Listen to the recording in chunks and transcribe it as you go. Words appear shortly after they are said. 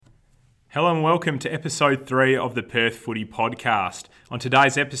Hello and welcome to episode 3 of the Perth Footy podcast. On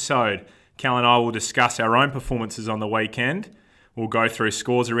today's episode, Cal and I will discuss our own performances on the weekend. We'll go through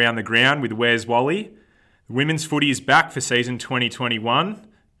scores around the ground with Where's Wally. The women's footy is back for season 2021,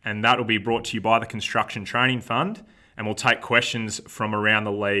 and that will be brought to you by the Construction Training Fund. And we'll take questions from around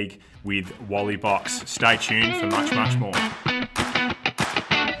the league with Walley Box. Stay tuned for much, much more.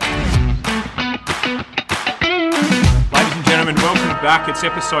 Gentlemen, welcome back. It's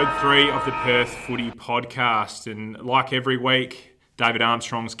episode 3 of the Perth Footy podcast, and like every week, David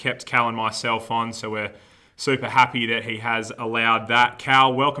Armstrong's kept Cal and myself on, so we're super happy that he has allowed that.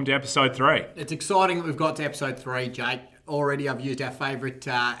 Cal, welcome to episode 3. It's exciting that we've got to episode 3, Jake. Already I've used our favourite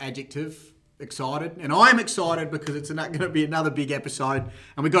adjective, excited, and I'm excited because it's going to be another big episode,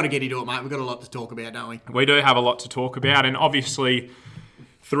 and we've got to get into it, mate. We've got a lot to talk about, don't we? We do have a lot to talk about, and obviously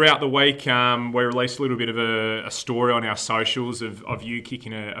throughout the week, we released a little bit of a story on our socials of you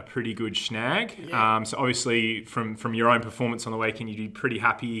kicking a pretty good snag. Yeah. So obviously, from your own performance on the weekend, you'd be pretty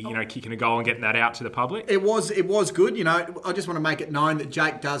happy, kicking a goal and getting that out to the public. It was good. I just want to make it known that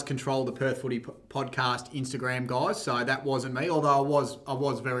Jake does control the Perth Footy podcast Instagram, guys. So that wasn't me. Although I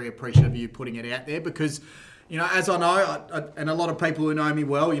was very appreciative of you putting it out there because, as I know, and a lot of people who know me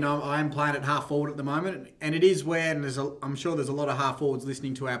well, I am playing at half forward at the moment, and it is where, and I'm sure there's a lot of half forwards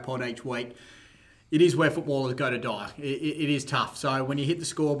listening to our pod each week, it is where footballers go to die. It is tough. So when you hit the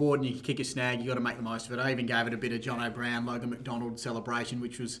scoreboard and you kick a snag, you've got to make the most of it. I even gave it a bit of John O'Brien, Logan McDonald celebration,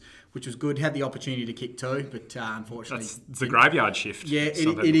 which was good. Had the opportunity to kick 2, but unfortunately, it's a graveyard shift. Yeah,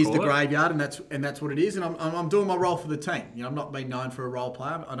 it is the graveyard, and that's what it is. And I'm doing my role for the team. I'm not being known for a role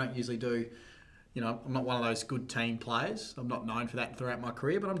player. I don't usually do. I'm not one of those good team players. I'm not known for that throughout my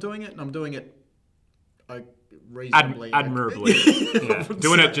career, but I'm doing it, and I'm doing it reasonably, admirably. Yeah.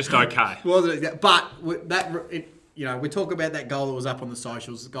 Doing it just okay. But we talk about that goal that was up on the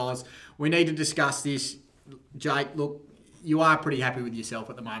socials, guys. We need to discuss this. Jake, look, you are pretty happy with yourself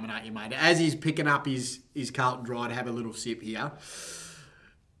at the moment, aren't you, mate? As he's picking up his Carlton Dry to have a little sip here.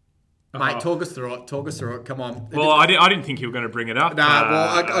 Mate, talk us through it. Come on. Well, I didn't think you were going to bring it up.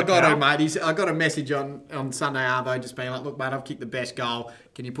 I got to, mate. I got a message on Sunday Arvo just being like, look, mate, I've kicked the best goal.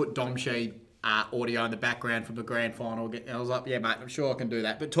 Can you put Dom Sheed audio in the background from the grand final? And I was like, yeah, mate, I'm sure I can do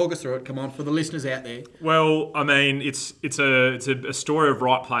that. But talk us through it. Come on, for the listeners out there. Well, I mean, it's a story of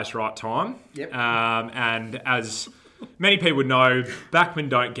right place, right time. Yep. And as many people would know, backmen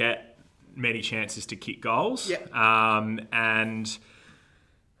don't get many chances to kick goals. Yep. And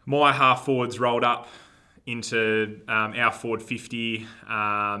my half forwards rolled up into our forward 50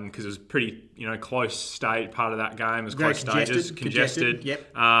 because it was pretty, close state part of that game. It was very close stages, congested.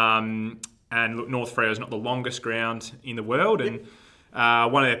 Yep. And look, North Freo is not the longest ground in the world, and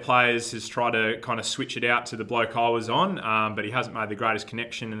one of their players has tried to kind of switch it out to the bloke I was on, but he hasn't made the greatest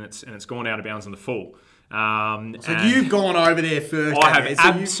connection, and it's gone out of bounds on the full. So you've gone over there first. I have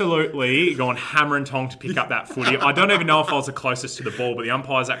absolutely gone hammer and tong to pick up that footy. I don't even know if I was the closest to the ball, but the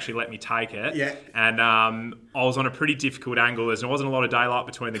umpires actually let me take it. Yeah. And I was on a pretty difficult angle. There wasn't a lot of daylight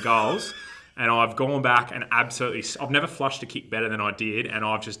between the goals. And I've gone back and I've never flushed a kick better than I did, and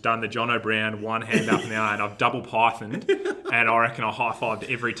I've just done the John O'Brien one hand up in the air, and I've double pythoned, and I reckon I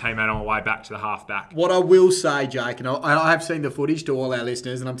high-fived every teammate on my way back to the half-back. What I will say, Jake, and I have seen the footage to all our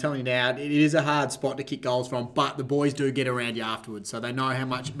listeners, and I'm telling you now, it is a hard spot to kick goals from, but the boys do get around you afterwards, so they know how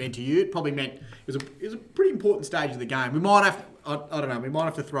much it meant to you. It probably meant it was a pretty important stage of the game. We might have I don't know. We might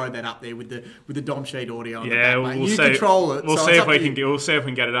have to throw that up there with the Dom Sheed audio. On yeah, the back, we'll you see. Control it. We'll see if we can get. We'll see if we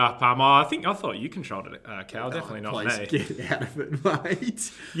can get it up. I thought you controlled it, Cal. Definitely not me. Get out of it,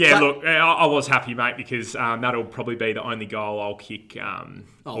 mate. Yeah, look, I was happy, mate, because that'll probably be the only goal I'll kick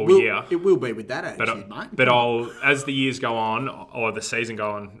all year. It will be with that attitude, mate. But as the years go on, or the season go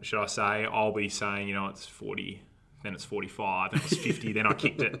on, should I say, I'll be saying, it's 40. Then it's 45, then it was 50, then I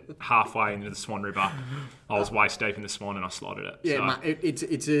kicked it halfway into the Swan River. I was waist deep in the Swan and I slotted it. Yeah, so. Mate,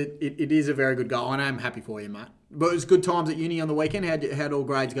 it is a very good goal, and I'm happy for you, mate. But it was good times at uni on the weekend. How'd all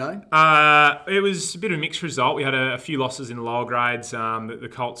grades go? It was a bit of a mixed result. We had a few losses in the lower grades. The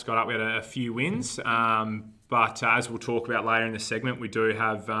Colts got up. We had a few wins. But as we'll talk about later in the segment, we do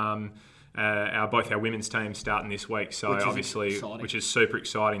have both our women's teams starting this week, so which is super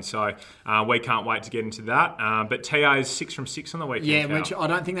exciting. So we can't wait to get into that. But TA is 6 from 6 on the weekend. Yeah, which I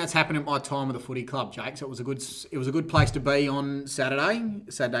don't think that's happened at my time with the footy club, Jake. So it was a good place to be on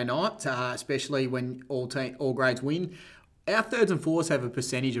Saturday night, especially when all grades win. Our thirds and fourths have a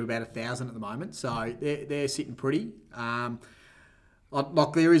percentage of about 1,000 at the moment, so they're sitting pretty.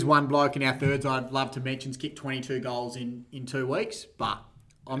 Like there is one bloke in our thirds I'd love to mention's kicked 22 goals in 2 weeks, but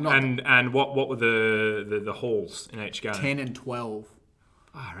I'm not. And what were the hauls in each game? 10 and 12.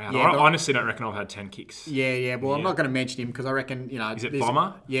 Oh, right. Yeah, I honestly don't reckon I've had 10 kicks. Yeah. Well, I'm not going to mention him because I reckon, Is it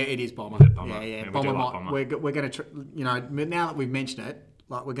Bomber? Yeah, it is Bomber. Is it Bomber? Yeah. Yeah, we Bomber do like might. Bomber. We're going to, now that we've mentioned it,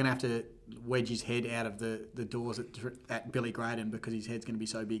 like we're going to have to wedge his head out of the doors at Billy Graydon because his head's going to be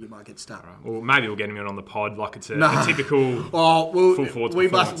so big it might get stuck. Right. Well, maybe we'll get him in on the pod like it's a typical full forwards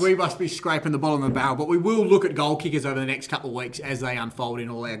performance. We must be scraping the bottom of the barrel, but we will look at goal kickers over the next couple of weeks as they unfold in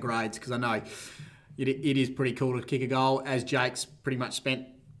all our grades because I know it is pretty cool to kick a goal, as Jake's pretty much spent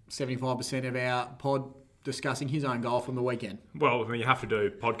 75% of our pod discussing his own goal from the weekend. Well, I mean, you have to do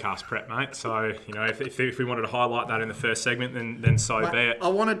podcast prep, mate. So, if we wanted to highlight that in the first segment, then so be it. I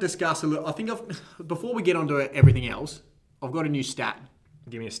want to discuss a little. I think before we get on to everything else, I've got a new stat.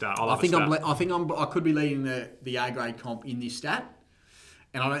 Give me a start. I think I could be leading the A grade comp in this stat,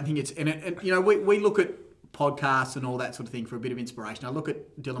 and I don't think it's. And we look at podcasts and all that sort of thing for a bit of inspiration. I look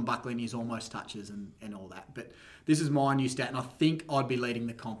at Dylan Buckley and his almost touches and all that, but this is my new stat, and I think I'd be leading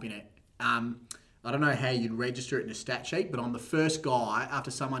the comp in it. I don't know how you'd register it in a stat sheet, but I'm the first guy, after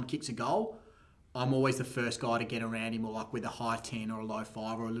someone kicks a goal, I'm always the first guy to get around him, or like with a high 10 or a low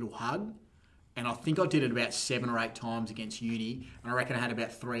 5 or a little hug. And I think I did it about 7 or 8 times against Uni, and I reckon I had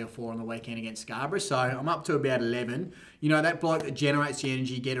about 3 or 4 on the weekend against Scarborough. So I'm up to about 11. That bloke that generates the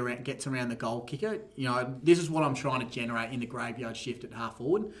energy, gets around the goal kicker. This is what I'm trying to generate in the graveyard shift at half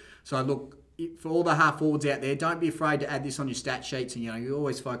forward. So look, for all the half forwards out there, don't be afraid to add this on your stat sheets. And you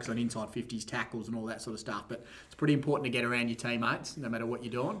always focus on inside 50s, tackles, and all that sort of stuff. But it's pretty important to get around your teammates, no matter what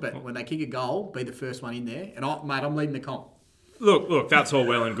you're doing. But when they kick a goal, be the first one in there. And I'm leading the comp. Look, that's all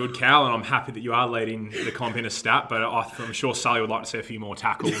well and good, Cal, and I'm happy that you are leading the comp in a stat. But I'm sure Sully would like to see a few more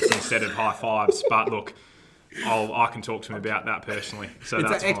tackles instead of high fives. But look, I can talk to him about that personally. So it's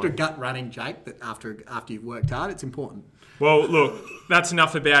that's that extra fine. gut running, Jake. That after you've worked hard, it's important. Well, look, that's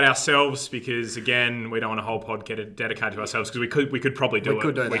enough about ourselves because, again, we don't want a whole pod dedicated to ourselves because we could probably do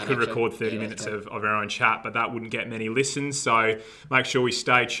it. We could record 30 minutes of our own chat, but that wouldn't get many listens. So make sure we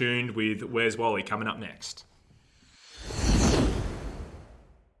stay tuned with Where's Wally coming up next.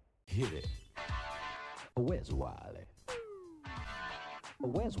 Hit it. Where's Wally?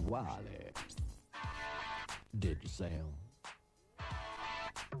 Where's Wally? Did you say him?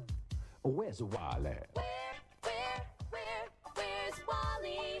 Where's Wally? Where's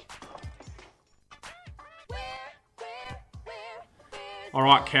Wally? All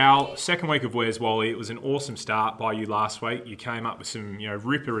right, Cal, second week of Where's Wally. It was an awesome start by you last week. You came up with some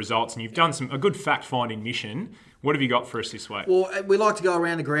ripper results and you've done a good fact-finding mission. What have you got for us this week? Well, we like to go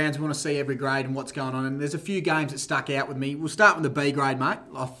around the grounds. We want to see every grade and what's going on. And there's a few games that stuck out with me. We'll start with the B grade, mate.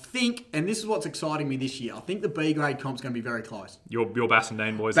 I think, and this is what's exciting me this year, I think the B grade comp's going to be very close. Your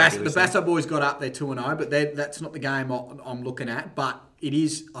Bassendean boys. The Basso boys got up. They're 2-0, but that's not the game I'm looking at. But it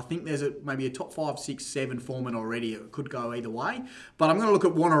is, I think there's maybe a top 5, 6, 7 foreman already. It could go either way. But I'm going to look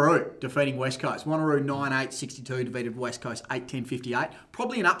at Wanneroo defeating West Coast. Wanneroo 9-8-62 defeated West Coast 8-10-58.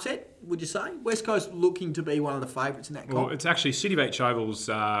 Probably an upset, would you say? West Coast looking to be one of the favourites in that comp. Well, it's actually City Beach Oval's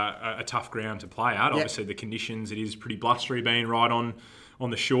a tough ground to play at. Yep. Obviously, the conditions, it is pretty blustery being right on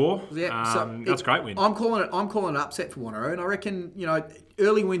the shore. Yeah, that's a great win. I'm calling an upset for Wanneroo, and I reckon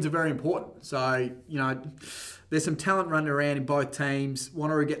early wins are very important. So there's some talent running around in both teams.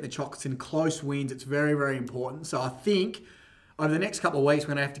 Wanneroo getting the chocolates in close wins. It's very, very important. So I think over the next couple of weeks, we're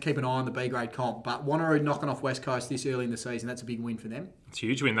going to have to keep an eye on the B grade comp. But Wanneroo knocking off West Coast this early in the season, that's a big win for them. It's a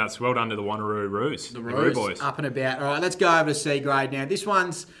huge win. That's well done to the Wanneroo Roos. The Roos boys. Up and about. All right, let's go over to C grade now. This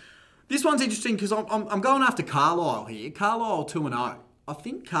one's interesting because I'm going after Carlisle here. Carlisle 2-0. I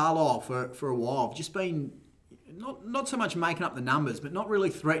think Carlisle for a while have just been not so much making up the numbers, but not really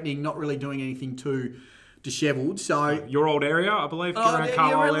threatening, not really doing anything too dishevelled. So your old area, I believe, around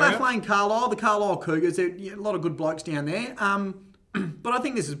Carlisle area. Lath Lane, Carlisle, the Carlisle Cougars. A lot of good blokes down there. But I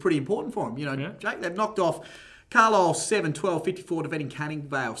think this is pretty important for them. Jake, they've knocked off Carlisle 7-12-54, defeating Canning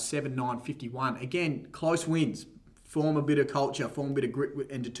Vale 7-9-51. Again, close wins. Form a bit of culture, form a bit of grit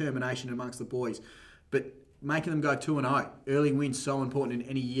and determination amongst the boys. But making them go 2-0, early wins so important in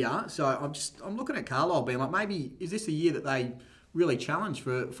any year. So I'm looking at Carlisle being like, maybe is this the year that they really challenge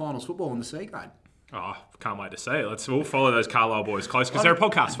for finals football in the C grade? Oh, can't wait to see it. We'll follow those Carlisle boys close because they're a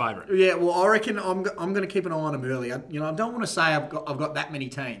podcast favourite. Yeah, well, I reckon I'm going to keep an eye on them early. I don't want to say I've got that many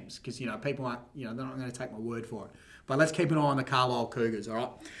teams because people aren't they're not going to take my word for it. But let's keep an eye on the Carlisle Cougars. All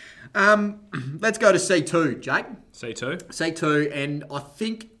right. Let's go to C2, Jake. C2, and I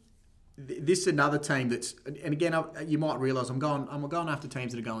think this is another team that's, and again, you might realise I'm going after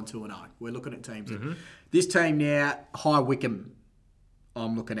teams that are going 2-0. We're looking at teams. This team now, High Wycombe,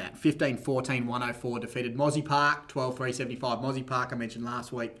 I'm looking at 15-14-104, defeated Mozzie Park 12-3-75. Mozzie Park I mentioned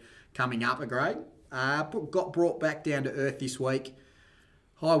last week coming up a grade. Got brought back down to earth this week.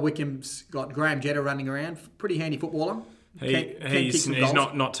 High Wycombe's got Graham Jetta running around. Pretty handy footballer. He's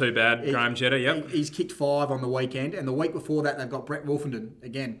not too bad, Graham Jetta, yep. He's kicked 5 on the weekend, and the week before that they've got Brett Wolfenden,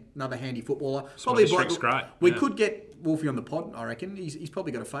 again, another handy footballer. Probably District's great. We could get Wolfie on the pod, I reckon. He's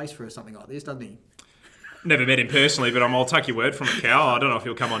probably got a face for something like this, doesn't he? Never met him personally, but I'll take your word from it, Cal. I don't know if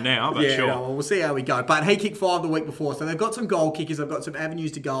he'll come on now, but sure. No, well, we'll see how we go. But he kicked 5 the week before, so they've got some goal kickers, they've got some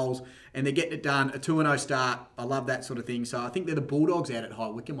avenues to goals, and they're getting it done. A 2-0 start. I love that sort of thing. So I think they're the Bulldogs out at High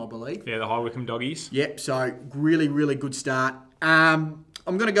Wycombe, I believe. Yeah, the High Wycombe Doggies. Yep, so really, really good start. I'm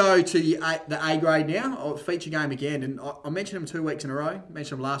going to go to the A grade now. I'll feature game again, and I mentioned them 2 weeks in a row.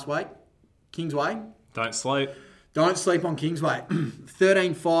 Mentioned them last week. Kingsway. Don't sleep. Don't sleep on Kingsway.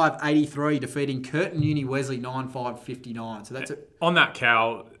 13-5-83, defeating Curtin Uni Wesley 9-5-59. So that's it. On that,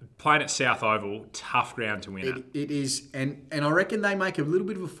 Cal, playing at South Oval, tough ground to win at. It is, and I reckon they make a little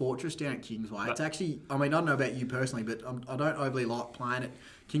bit of a fortress down at Kingsway. It's actually, I mean, I don't know about you personally, but I don't overly like playing at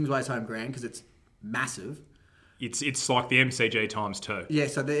Kingsway's home ground because it's massive. It's like the MCG times 2. Yeah,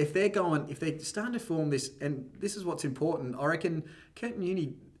 so if they're starting to form this, and this is what's important, I reckon Curtin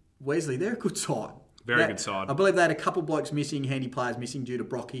Uni Wesley, they're a good side. Very good side. I believe they had a couple blokes missing, handy players missing due to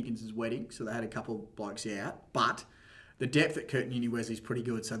Brock Higgins' wedding, so they had a couple blokes out. But the depth at Curtin Uni Wesley is pretty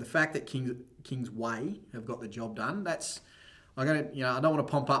good. So the fact that Kingsway have got the job done, that's I don't want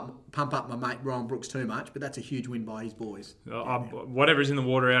to pump up my mate Ryan Brooks too much, but that's a huge win by his boys. Whatever's in the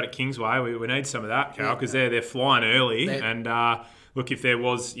water out at Kingsway, we need some of that, Cal, because they're flying early and. Look, if there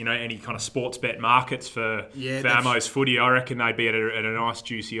was, any kind of sports bet markets for Ammo's footy, I reckon they'd be at a nice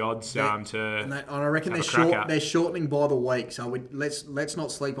juicy odds and I reckon they're shortening by the week. So let's not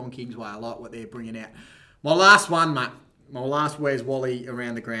sleep on Kingsway. I like what they're bringing out. My last one, mate. My last Where's Wally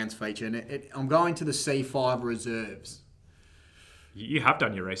around the grounds feature, and I'm going to the C5 reserves. You have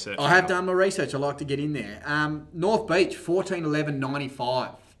done your research. I have done my research. I like to get in there. North Beach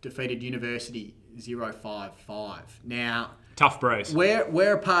 14-11-95 defeated University 0-5-5. Now. Tough breeze.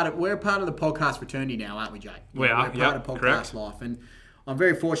 We're a part of the podcast fraternity now, aren't we, Jake? We are. We're part of podcast correct. life, and I'm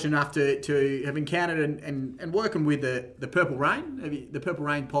very fortunate enough to have encountered and working with the Purple Rain, the Purple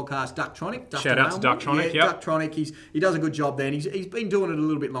Rain podcast, Ducktronic. Shout out to Ducktronic. Yeah, Ducktronic. He does a good job there, and he's been doing it a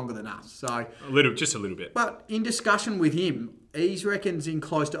little bit longer than us. So just a little bit. But in discussion with him, he reckons in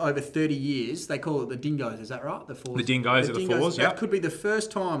close to over 30 years, they call it the Dingoes, is that right? The Dingoes are the Fours, yeah. That could be the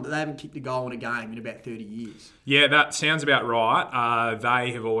first time that they haven't kicked a goal in a game in about 30 years. Yeah, that sounds about right.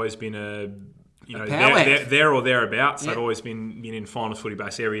 They have always been there or thereabouts. They've always been in finals footy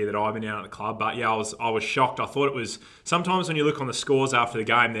base area that I've been out at the club. But yeah, I was shocked. I thought it was, sometimes when you look on the scores after the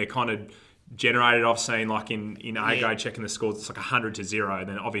game, they're kind of generated. I've seen like in A grade checking the scores, it's like 100-0.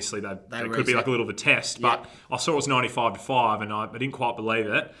 Then obviously they could be like a little bit of a test. But I saw it was 95-5, and I didn't quite believe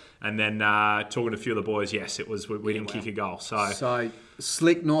it. And then talking to a few of the boys, yes, it was. We didn't kick a goal. So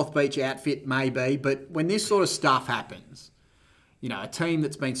slick North Beach outfit maybe, but when this sort of stuff happens, a team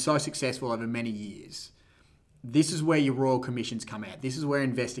that's been so successful over many years, this is where your royal commissions come out. This is where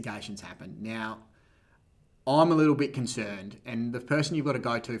investigations happen. Now, I'm a little bit concerned, and the person you've got to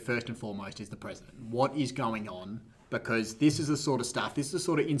go to first and foremost is the president. What is going on? Because this is the sort of stuff, this is the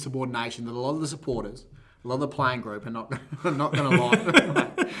sort of insubordination that a lot of the supporters, a lot of the playing group are not going to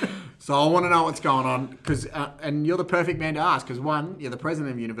like. So I want to know what's going on, because and you're the perfect man to ask, because one, you're the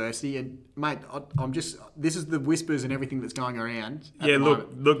president of the university, and mate, this is the whispers and everything that's going around.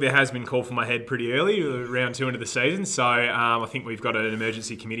 Look, there has been call for my head pretty early, round 2 into the season. So I think we've got an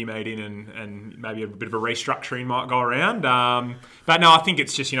emergency committee meeting, and maybe a bit of a restructuring might go around. But no, I think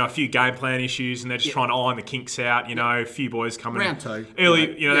it's just a few game plan issues, and they're just trying to iron the kinks out. A few boys coming round 2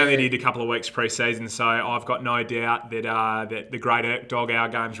 early. They only need a couple of weeks pre-season, so I've got no doubt that the great Erk Dog, our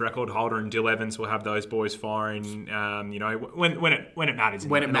games record holder, and Dill Evans will have those boys firing. When it matters in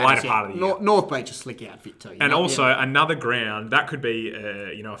the later part of the year. North Beach a slick outfit too. And also another ground that could be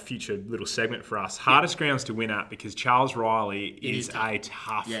a future little segment for us. Hardest grounds to win at, because Charles Riley is a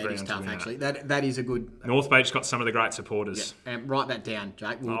tough ground it is tough, to win actually. at. That is a good. North Beach's got some of the great supporters. Yeah. And write that down,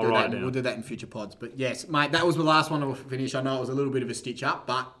 Jake. We'll do that in future pods. But yes, mate, that was the last one to finish. I know it was a little bit of a stitch up,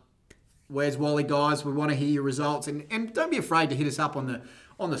 but where's Wally, guys? We want to hear your results, and don't be afraid to hit us up on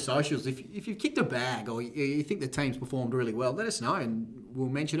the socials. If you've kicked a bag or you think the team's performed really well, let us know and we'll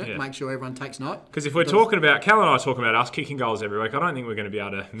mention it. Make sure everyone takes note. Because if we're talking about, Cal and I are talking about us kicking goals every week, I don't think we're going to be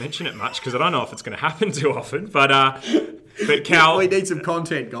able to mention it much, because I don't know if it's going to happen too often. But Cal, we need some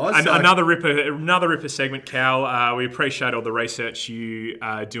content, guys. Another ripper segment, Cal. We appreciate all the research you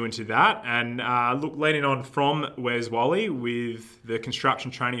do into that. And look, leading on from Where's Wally with the Construction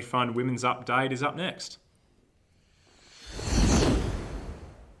Training Fund Women's Update is up next.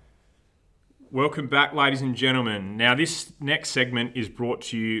 Welcome back, ladies and gentlemen. Now, this next segment is brought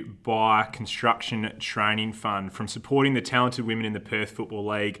to you by Construction Training Fund. From supporting the talented women in the Perth Football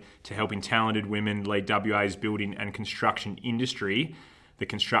League to helping talented women lead WA's building and construction industry, the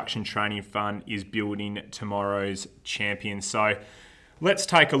Construction Training Fund is building tomorrow's champions. So let's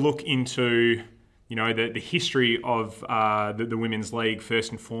take a look into the history of the Women's League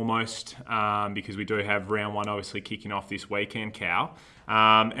first and foremost, because we do have round one obviously kicking off this weekend, Cal.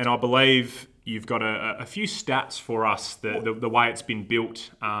 And I believe you've got a few stats for us, the way it's been built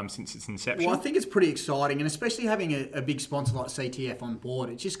since its inception. Well, I think it's pretty exciting, and especially having a big sponsor like CTF on board,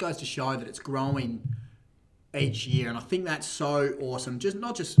 it just goes to show that it's growing each year, and I think that's so awesome.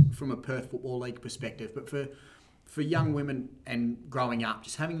 Not just from a Perth Football League perspective, but for young women and growing up,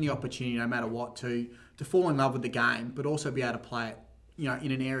 just having the opportunity, no matter what, to fall in love with the game, but also be able to play it,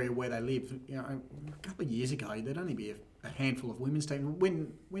 in an area where they live. A couple of years ago, there'd only be a handful of women's teams.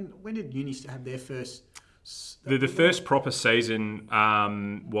 When did uni have their first? The first proper season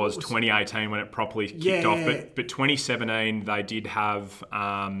was 2018 when it properly kicked off, but 2017 they did have.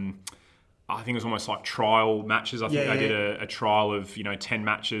 I think it was almost like trial matches. I think they did a trial of 10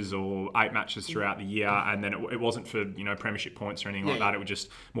 matches or 8 matches throughout the year, and then it wasn't for premiership points or anything like that. It was just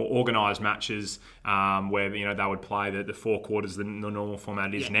more organised matches where they would play the 4 quarters, the normal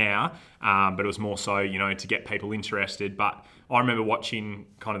format is now, but it was more so to get people interested. But I remember watching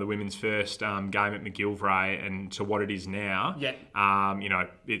kind of the women's first game at McGilvray, and to what it is now,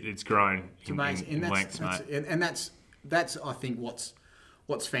 it's grown in lengths, mate. And that's I think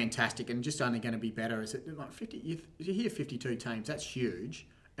what's fantastic and just only going to be better is that like 50. You hear 52 teams, that's huge,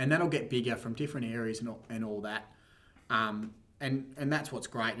 and that'll get bigger from different areas and all that. And that's what's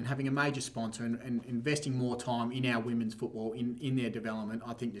great. And having a major sponsor and investing more time in our women's football in their development,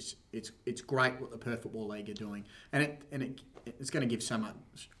 I think it's great what the Perth Football League are doing, and it's going to give so much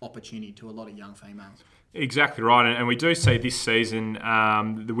opportunity to a lot of young females. Exactly right, and we do see this season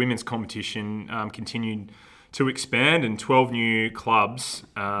the women's competition continued to expand, and 12 new clubs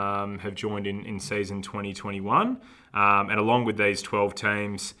have joined in season 2021. And along with these 12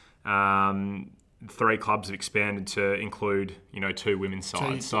 teams, 3 clubs have expanded to include, 2 women's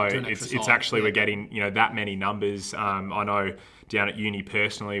sides. So it's actually we're getting, that many numbers. I know down at uni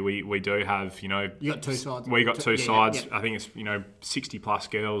personally, we do have, You got 2 sides. We got 2 sides. Yeah. I think it's 60 plus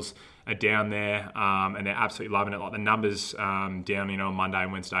girls are down there, and they're absolutely loving it. Like the numbers down, on Monday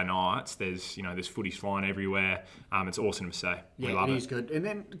and Wednesday nights, there's footies flying everywhere. It's awesome to see. We love it. It is good. And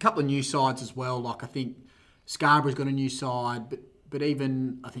then a couple of new sides as well. Like I think Scarborough's got a new side, but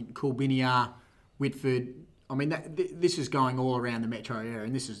even I think Coolbinia, Whitford. I mean, this is going all around the metro area,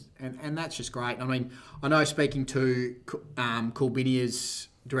 and and that's just great. I mean, I know speaking to Coolbinia's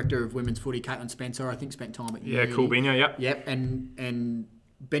director of women's footy, Caitlin Spencer, I think spent time at uni. Yeah, Coolbinia, yep. Yep, and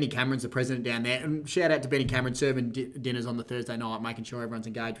Benny Cameron's the president down there. And shout out to Benny Cameron serving dinners on the Thursday night, making sure everyone's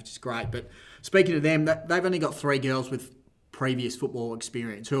engaged, which is great. But speaking to them, they've only got 3 girls with previous football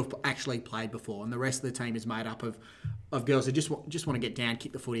experience who have actually played before, and the rest of the team is made up of girls who just want to get down,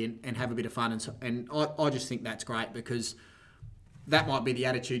 kick the footy, and have a bit of fun. And I just think that's great, because that might be the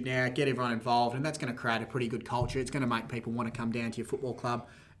attitude now. Get everyone involved, and that's going to create a pretty good culture. It's going to make people want to come down to your football club.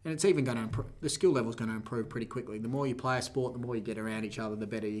 And it's even going to improve, the skill level is going to improve pretty quickly. The more you play a sport, the more you get around each other, the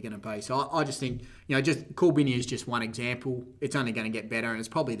better you're going to be. So I just think, just Coolbinia is just one example. It's only going to get better, and it's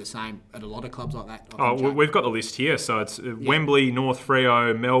probably the same at a lot of clubs like that. We've got the list here. So it's Wembley, North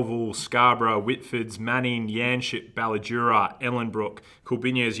Freo, Melville, Scarborough, Whitfords, Manning, Yanship, Balladura, Ellenbrook,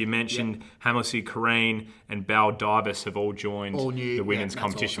 Coolbinia, as you mentioned, Hammersley, Corrine, and Baldivis have all joined the women's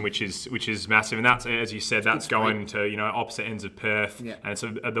competition, awesome. which is massive. And that's, as you said, that's going to opposite ends of Perth, and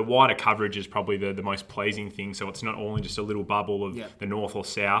so the wider coverage is probably the most pleasing thing. So it's not all in just a little bubble of the north or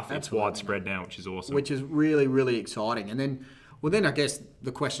south. It's widespread now, which is awesome. Which is really, really exciting. And then I guess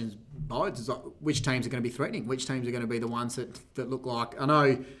the questions bodes is like, which teams are going to be threatening? Which teams are going to be the ones that look like? I know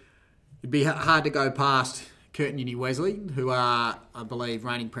it'd be hard to go past Curtin Uni Wesley, who are, I believe,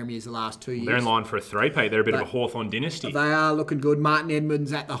 reigning premiers the last 2 years. They're in line for a 3-peat. They're a bit of a Hawthorn dynasty. They are looking good. Martin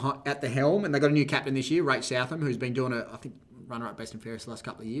Edmonds at the helm, and they got a new captain this year, Rach Southam, who's been doing I think, runner-up best and fairest the last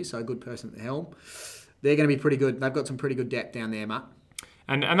couple of years, so a good person at the helm. They're going to be pretty good. They've got some pretty good depth down there, Matt.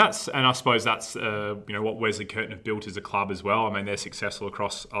 And I suppose that's what Wesley Curtin have built as a club as well. I mean, they're successful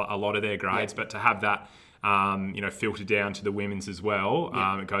across a lot of their grades, but to have that filter down to the women's as well,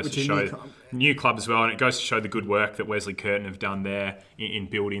 it goes to show new club as well, and it goes to show the good work that Wesley Curtin have done there in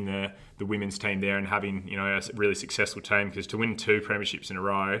building the women's team there and having a really successful team. Because to win 2 premierships in a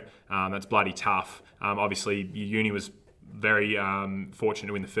row, that's bloody tough. Obviously, uni was very fortunate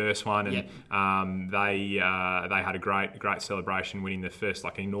to win the first one, and they had a great celebration winning the first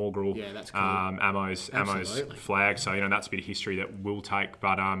inaugural that's cool. Ammo's flag. So that's a bit of history that we'll take,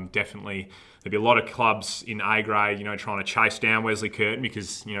 but definitely there'll be a lot of clubs in A grade, trying to chase down Wesley Curtin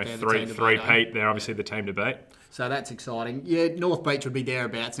because three-peat, they're obviously the team to beat. So that's exciting. Yeah, North Beach would be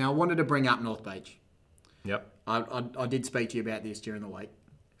thereabouts. Now I wanted to bring up North Beach. Yep. I did speak to you about this during the week.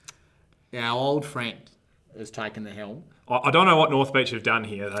 Our old friend has taken the helm. I don't know what North Beach have done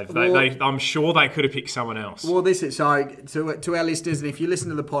here. I'm sure they could have picked someone else. Well, this is so to our listeners, and if you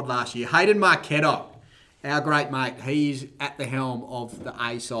listened to the pod last year, Hayden Marchetto, our great mate, he's at the helm of the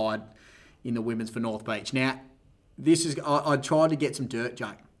A side in the women's for North Beach. Now, this is I tried to get some dirt,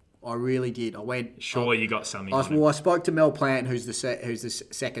 Jake. I really did. I went. Surely you got something. I spoke to Mel Plant, who's the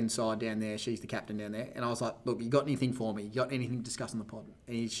second side down there. She's the captain down there, and I was like, "Look, you got anything for me? You got anything to discuss on the pod?"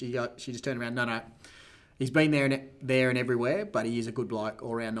 And she just turned around. No. He's been there and everywhere, but he is a good bloke,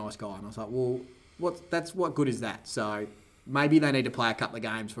 all round nice guy. And I was like, well, what good is that? So maybe they need to play a couple of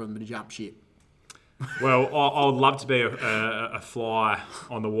games for them to jump ship. Well, I would love to be a fly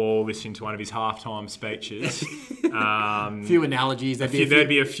on the wall listening to one of his halftime speeches. Few analogies. There'd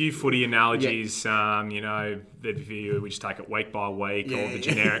be a few footy analogies. We just take it week by week, all the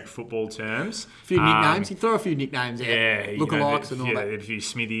generic football terms. A few nicknames. He'd throw a few nicknames out. Yeah, lookalikes and all that. There'd be a few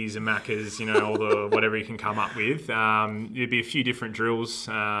Smithies and Maccas, all the whatever you can come up with. There'd be a few different drills.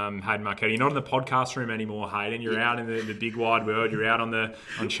 Hayden Marchetto, you're not in the podcast room anymore, Hayden. You're out in the big wide world. You're out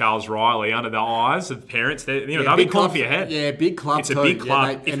on Charles Riley under the eyes of parents. They'll be calling for your head. Yeah, big club. It's a big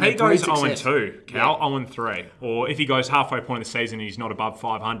club. If he goes 0-2, Cal, 0-3, or if he goes halfway point of the season and he's not above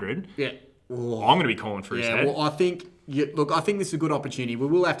 500, I'm going to be calling for his head. Well, I think this is a good opportunity. We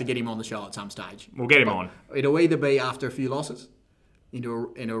will have to get him on the show at some stage. We'll get him on. It'll either be after a few losses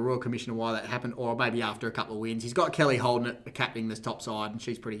into a Royal Commission of why that happened, or maybe after a couple of wins. He's got Kelly Holden at captaining this top side, and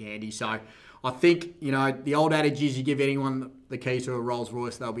she's pretty handy. So I think, the old adage is you give anyone the keys to a Rolls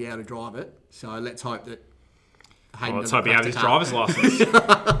Royce, they'll be able to drive it. So let's hope that let's hope he has his driver's license.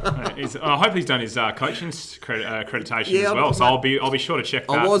 I hope he's done his coaching accreditation as well. So I'll be sure to check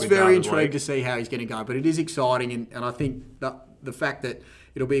that. I was very intrigued to see how he's going to go, but it is exciting, and I think the fact that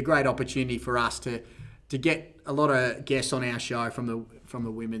it'll be a great opportunity for us to get a lot of guests on our show from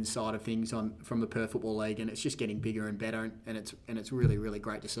the women's side of things from the Perth Football League, and it's just getting bigger and better, and it's really, really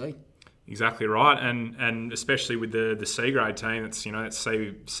great to see. Exactly right, and especially with the C grade team, it's it's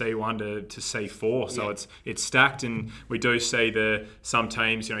C1 to C4, so it's stacked, and we do see some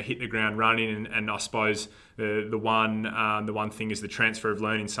teams hit the ground running, and I suppose the one thing is the transfer of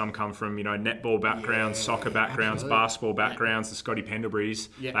learning. Some come from netball backgrounds, soccer backgrounds, basketball backgrounds. The Scotty Pendleburys,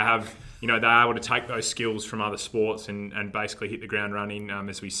 they have they're able to take those skills from other sports and basically hit the ground running,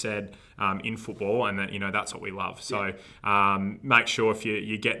 as we said, in football, and that that's what we love. So make sure if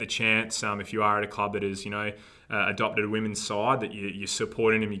you get the chance, if you are at a club that is adopted a women's side, that you're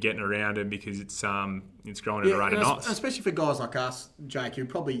supporting them, you're getting around them, because it's growing at a rate of knots. Especially for guys like us, Jake, who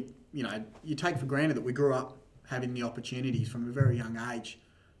probably you take for granted that we grew up having the opportunities from a very young age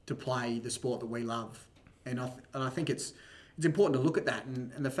to play the sport that we love, and I think it's important to look at that,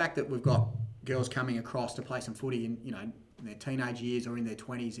 and the fact that we've got girls coming across to play some footy in their teenage years or in their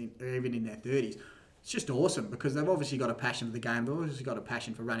 20s or even in their 30s. It's just awesome, because they've obviously got a passion for the game. They've obviously got a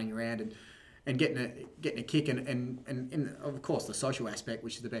passion for running around and getting a kick, and of course the social aspect,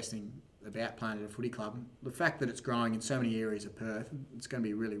 which is the best thing about playing at a footy club. The fact that it's growing in so many areas of Perth, it's going to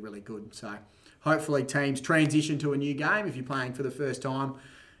be really, really good. So hopefully teams transition to a new game. If you're playing for the first time,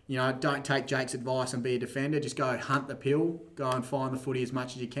 don't take Jake's advice and be a defender. Just go hunt the pill, go and find the footy as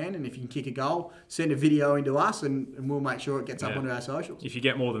much as you can, and if you can kick a goal, send a video into us, and we'll make sure it gets up onto our socials. If you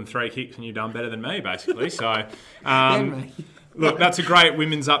get more than 3 kicks, then you've done better than me, basically. So, look, that's a great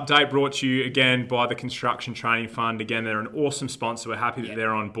women's update brought to you again by the Construction Training Fund. Again, they're an awesome sponsor. We're happy that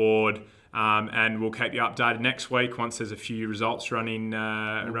they're on board. And we'll keep you updated next week once there's a few results running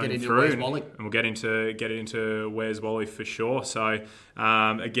through, and we'll get into Where's Wally for sure. So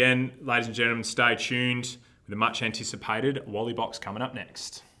again, ladies and gentlemen, stay tuned with the much anticipated Walley Box coming up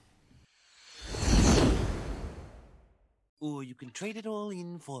next. Or you can trade it all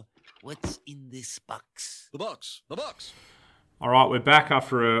in for what's in this box. The box. All right, we're back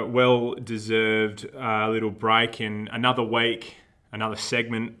after a well-deserved little break, and another week another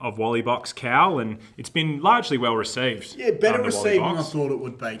segment of Walley Box, Cal, and it's been largely well received. Yeah, better under Walley received than I Box. thought it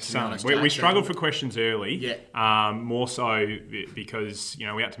would be, to be honest. We Jake. struggled for questions early. Yeah. More so because,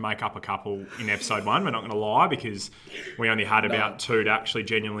 we had to make up a couple in episode 1. We're not going to lie, because we only had about 2 to actually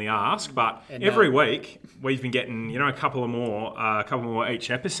genuinely ask. But every week we've been getting, a couple more each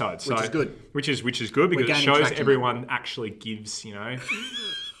episode. So, which is good. Which is good, because it gaining shows traction, everyone actually gives, a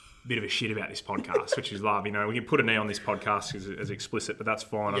bit of a shit about this podcast, which is love. We can put an E on this podcast as explicit, but that's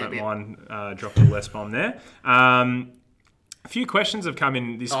fine. I don't mind dropping a less bomb there. A few questions have come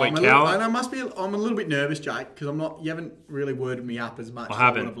in this week, Cal. I'm a little bit nervous, Jake, because you haven't really worded me up as much as I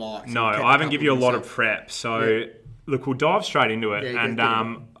I would have liked. So I haven't given you a lot of prep. So, look, we'll dive straight into it. Yeah,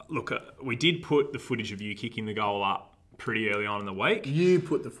 and look, we did put the footage of you kicking the goal up pretty early on in the week. You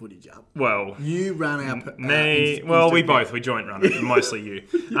put the footage up. Well, you ran our... we joint run it, mostly you.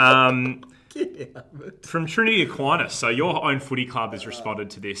 From Trinity Aquinas, so your own footy club has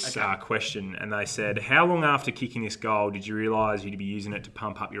responded to this question, and they said, how long after kicking this goal did you realise you'd be using it to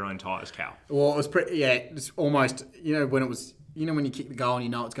pump up your own tyres, Cal? Well, it was it's almost, when it was... when you kick the goal and you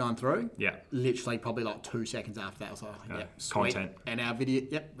know it's going through? Yeah. Literally probably like 2 seconds after that. I was like, sweet. Content. And our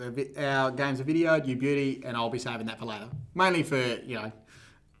video, our games are videoed, you beauty, and I'll be saving that for later. Mainly for,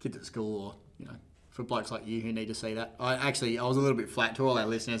 kids at school or, for blokes like you who need to see that. I was a little bit flat to all our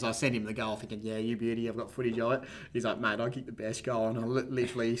listeners. I sent him the goal thinking, yeah, you beauty, I've got footage of it. He's like, mate, I kicked the best goal. And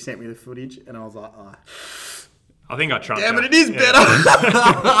he sent me the footage and I was like, oh. I think I trumped Damn you. it, it is better.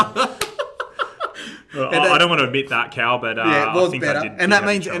 I don't want to admit that, Cal, but it was I think better. I did. And that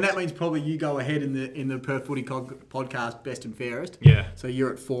means probably you go ahead in the Perth Footy podcast best and fairest. Yeah. So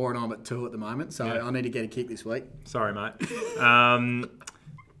you're at 4 and I'm at 2 at the moment. So I need to get a kick this week. Sorry, mate.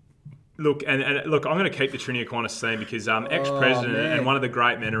 Look, and look, I'm going to keep the Trinity Aquinas theme because ex-president and one of the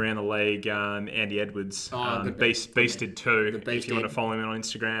great men around the league, Andy Edwards, beasted too. If you want to follow him on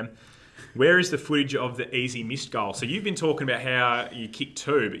Instagram. Where is the footage of the easy missed goal? So you've been talking about how you kicked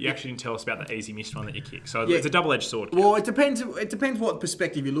 2, but you actually didn't tell us about the easy missed one that you kicked. So it's a double-edged sword. Well, it depends. It depends what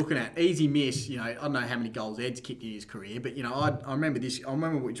perspective you're looking at. Easy miss. I don't know how many goals Ed's kicked in his career, but I remember this. I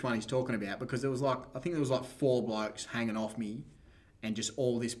remember which one he's talking about because there was I think there was 4 blokes hanging off me, and just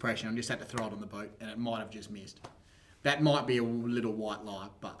all this pressure. I just had to throw it on the boot, and it might have just missed. That might be a little white lie,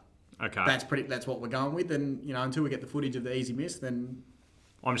 but okay, that's what we're going with. And until we get the footage of the easy miss, then.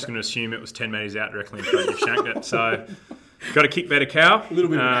 I'm just going to assume it was 10 metres out directly in front of you, shanked it. So, got to kick better, Cal. A little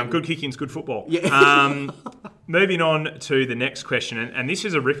bit. Good kicking's good football. Yeah. Moving on to the next question, and this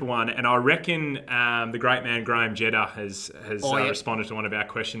is a ripper one, and I reckon the great man Graham Jeddah has responded to one of our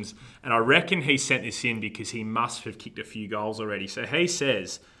questions, and I reckon he sent this in because he must have kicked a few goals already. So he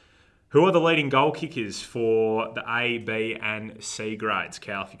says, who are the leading goal kickers for the A, B, and C grades?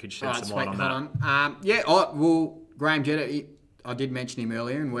 Cal, if you could shed some light on that. Graham Jeddah. I did mention him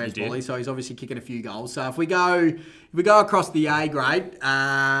earlier, and where's Walley, so he's obviously kicking a few goals. So if we go across the A grade,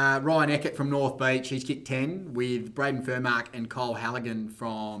 Ryan Eckert from North Beach, he's kicked 10 with Braden Furmark and Kyle Halligan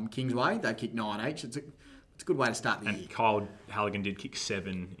from Kingsway. They've kicked 9 each. It's a good way to start the year. And Kyle Halligan did kick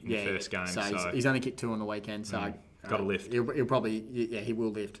 7 in the first game. So he's only kicked 2 on the weekend. So got to lift. He'll probably he will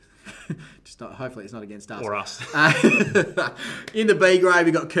lift. Hopefully it's not against us or us. In the B grade,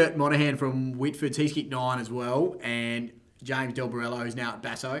 we got Kurt Monaghan from Whitfords. He's kicked 9 as well, and James Del Barello, who's now at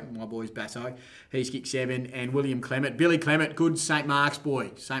Basso, my boy's Basso, he's kicked 7, and William Clement, Billy Clement, good St Mark's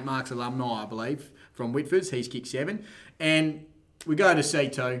boy, St Mark's alumni, I believe, from Whitfords, he's kicked 7, and we go to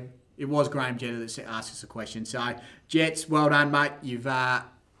C2. It was Graham Jeddah that asked us a question. So Jets, well done, mate.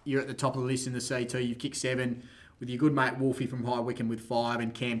 You're at the top of the list in the C2. You've kicked 7 with your good mate Wolfie from High Wycombe with 5,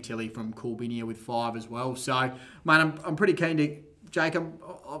 and Cam Tilley from Coolbinia with 5 as well. So, mate, I'm pretty keen to. Jake,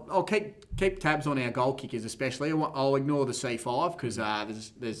 I'll keep tabs on our goal kickers, especially. I'll ignore the C5 because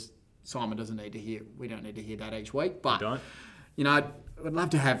there's Simon doesn't need to hear. We don't need to hear that each week. But I'd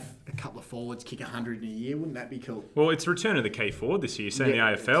love to have a couple of forwards kick 100 in a year. Wouldn't that be cool? Well, it's return of the key forward this year. Seeing the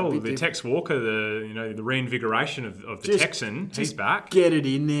AFL, the Tex Walker, the reinvigoration of the Texan, he's back. Get it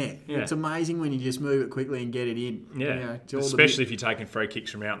in there. Yeah. It's amazing when you just move it quickly and get it in. Yeah, especially if you're taking free kicks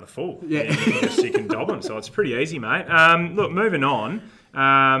from out in the full. Yeah, you can dob them. So it's pretty easy, mate. Look, moving on.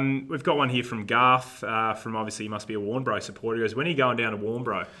 We've got one here from Garth. From obviously, he must be a Warnbro supporter. He goes, when are you going down to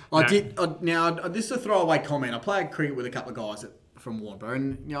Warnbro? This is a throwaway comment. I played cricket with a couple of guys from Warnbro,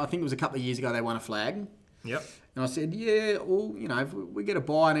 and I think it was a couple of years ago they won a flag. Yep. And I said, if we get a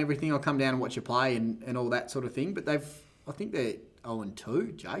buy and everything, I'll come down and watch you play and all that sort of thing. But I think they're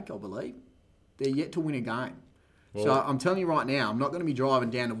 0-2, Jake, I believe. They're yet to win a game. Well, so I'm telling you right now, I'm not going to be driving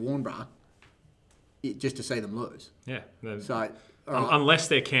down to Warnbro just to see them lose. Yeah. So Unless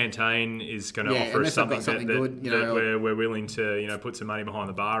their canteen is going to offer us unless they've something, got something that, good, that we're willing to put some money behind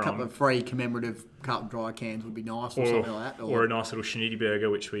the bar A couple on. of free commemorative Carlton Dry cans would be nice, or something like that. Or a nice little shinity burger,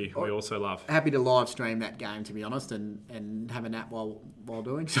 which we also love. Happy to live stream that game, to be honest, and have a nap while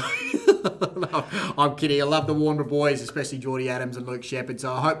doing so. No, I'm kidding. I love the Warner boys, especially Geordie Adams and Luke Shepherd.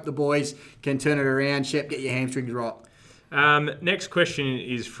 So I hope the boys can turn it around. Shep, get your hamstrings right. Next question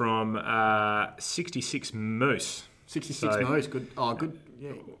is from 66 Moose. 66 Moose, good. Oh, good.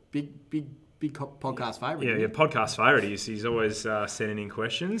 Yeah, big podcast favourite. Yeah, podcast favourite. He's always sending in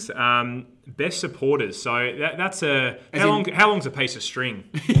questions. Best supporters. So that's how long's a piece of string,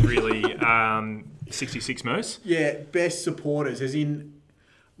 really? 66 Moose. Yeah, best supporters, as in.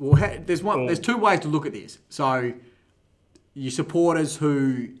 Well, there's two ways to look at this. So, your supporters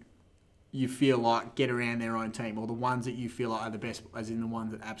who you feel like get around their own team, or the ones that you feel like are the best, as in the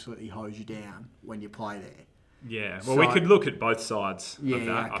ones that absolutely hose you down when you play there. Yeah, well, we could look at both sides of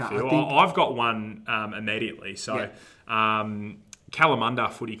that, okay. I feel. I've got one immediately. So,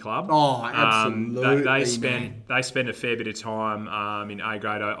 Kalamunda Footy Club. Oh, absolutely, they spend a fair bit of time in A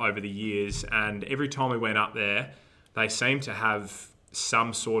grade over the years, and every time we went up there, they seem to have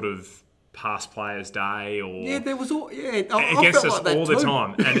some sort of past players' day, or there was all against us like all too. the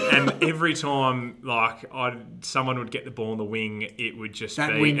time, and every time someone would get the ball in the wing, it would just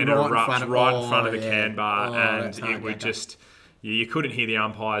that be an erupt right in front of the can bar, and it would just you couldn't hear the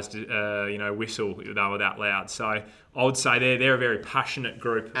umpires whistle. They were that loud. So I would say they're a very passionate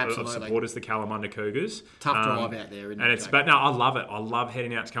group of supporters, the Kalamunda Cougars. Tough drive out there, isn't it? But no, I love it. I love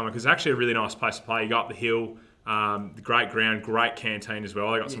heading out to Kalamunda because it's actually a really nice place to play. You go up the hill. The great ground, great canteen as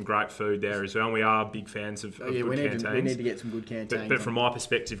well. They got some great food there as well. And we are big fans of good canteens. We need to get some good canteens. But from my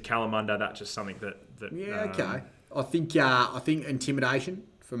perspective, Kalamunda, that's just something that okay. I think intimidation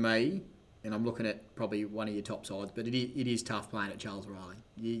for me, and I'm looking at probably one of your top sides, but it is tough playing at Charles Riley.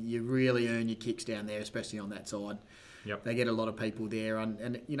 You really earn your kicks down there, especially on that side. Yep. They get a lot of people there,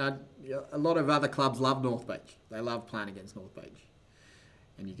 and a lot of other clubs love North Beach. They love playing against North Beach.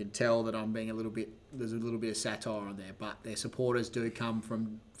 And you can tell that I'm being there's a little bit of satire on there, but their supporters do come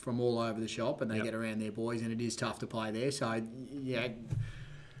from all over the shop, and they get around their boys, and it is tough to play there. So, yeah,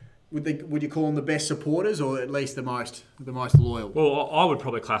 would you call them the best supporters, or at least the most loyal? Well, I would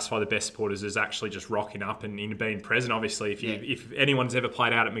probably classify the best supporters as actually just rocking up and being present. Obviously, if anyone's ever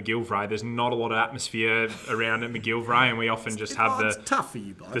played out at McGillivray, there's not a lot of atmosphere around at McGillivray, and we often just have it's tough for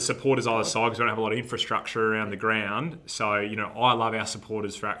you, bro. The supporters either side because we don't have a lot of infrastructure around the ground. So, I love our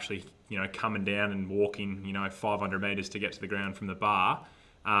supporters for actually, coming down and walking, 500 metres to get to the ground from the bar,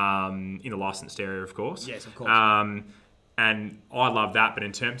 in a licensed area, of course. Yes, of course. And I love that, but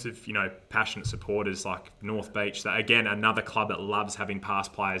in terms of, passionate supporters like North Beach, again, another club that loves having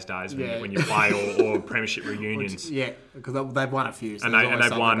past players' days when you play or premiership reunions. Because they've won a few. So and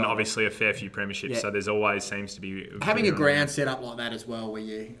they've won, obviously, a fair few premierships, so there's always seems to be... Having a ground set up like that as well, where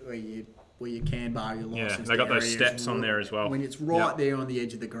you can bar your license. Yeah, they got those steps on there as well. When it's right there on the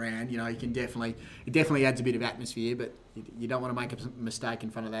edge of the ground, you can definitely... It definitely adds a bit of atmosphere, but you don't want to make a mistake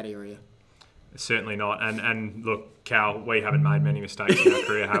in front of that area. Certainly not. And look, Cal, we haven't made many mistakes in our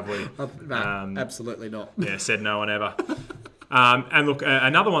career, have we? No, absolutely not. Yeah, said no one ever. And look,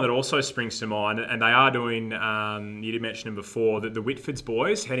 another one that also springs to mind, and they are doing, you did mention them before, the Whitfords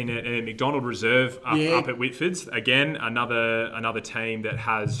boys heading to McDonald Reserve up at Whitfords. Again, another team that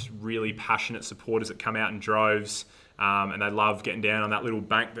has really passionate supporters that come out in droves. And they love getting down on that little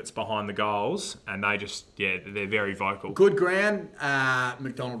bank that's behind the goals, and they just, they're very vocal. Good ground,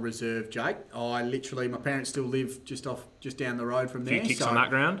 McDonald Reserve, Jake. My parents still live just down the road from there. A few kicks on that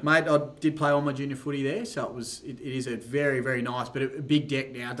ground? Mate, I did play all my junior footy there, so it is a very, very nice, but a big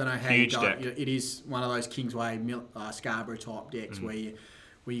deck now. I don't know how Huge you go. deck. It is one of those Kingsway, Scarborough type decks where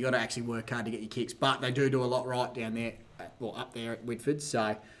you got to actually work hard to get your kicks, but they do a lot right down there, up there at Whitford.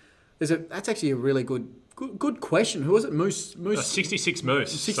 So that's actually a really good question. Who was it? Moose? 66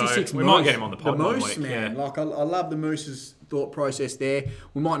 Moose. 66 so we Moose. might get him on the pod The one Moose, week. man. Yeah. I love the Moose's thought process there.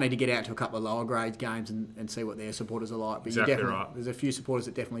 We might need to get out to a couple of lower grade games and see what their supporters are like. But exactly right. There's a few supporters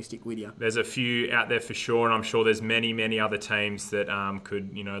that definitely stick with you. There's a few out there for sure, and I'm sure there's many, many other teams that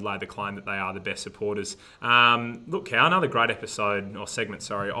could, lay the claim that they are the best supporters. Look, Cal, another great episode or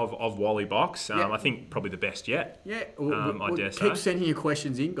segment, of Walley Box. I think probably the best yet. Yeah, I dare say. Keep sending your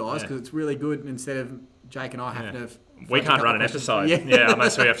questions in, guys, because it's really good. Instead of Jake and I having to We can't run an episode. Yeah.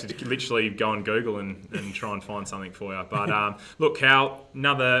 Unless we have to literally go on Google and try and find something for you. But look, Cal,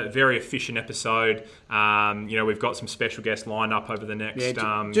 another very efficient episode. We've got some special guests lined up over the next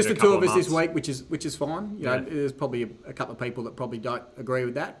just the two of us months. this week, which is fine. There's probably a couple of people that probably don't agree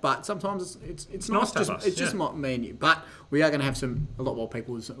with that, but sometimes it's nice. It's just me and you. But we are going to have a lot more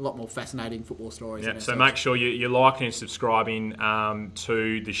people with a lot more fascinating football stories. Yeah, so make sure you're liking and subscribing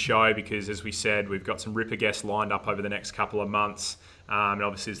to the show, because, as we said, we've got some ripper guests lined up over the next couple of months. And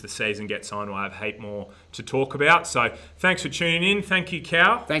obviously, as the season gets on, we'll have a heap more to talk about. So thanks for tuning in. Thank you,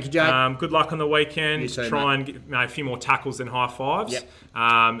 Cal. Thank you, Jake. Good luck on the weekend. You too, Try mate. and get a few more tackles than high fives. Yep.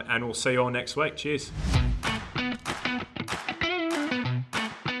 And we'll see you all next week. Cheers.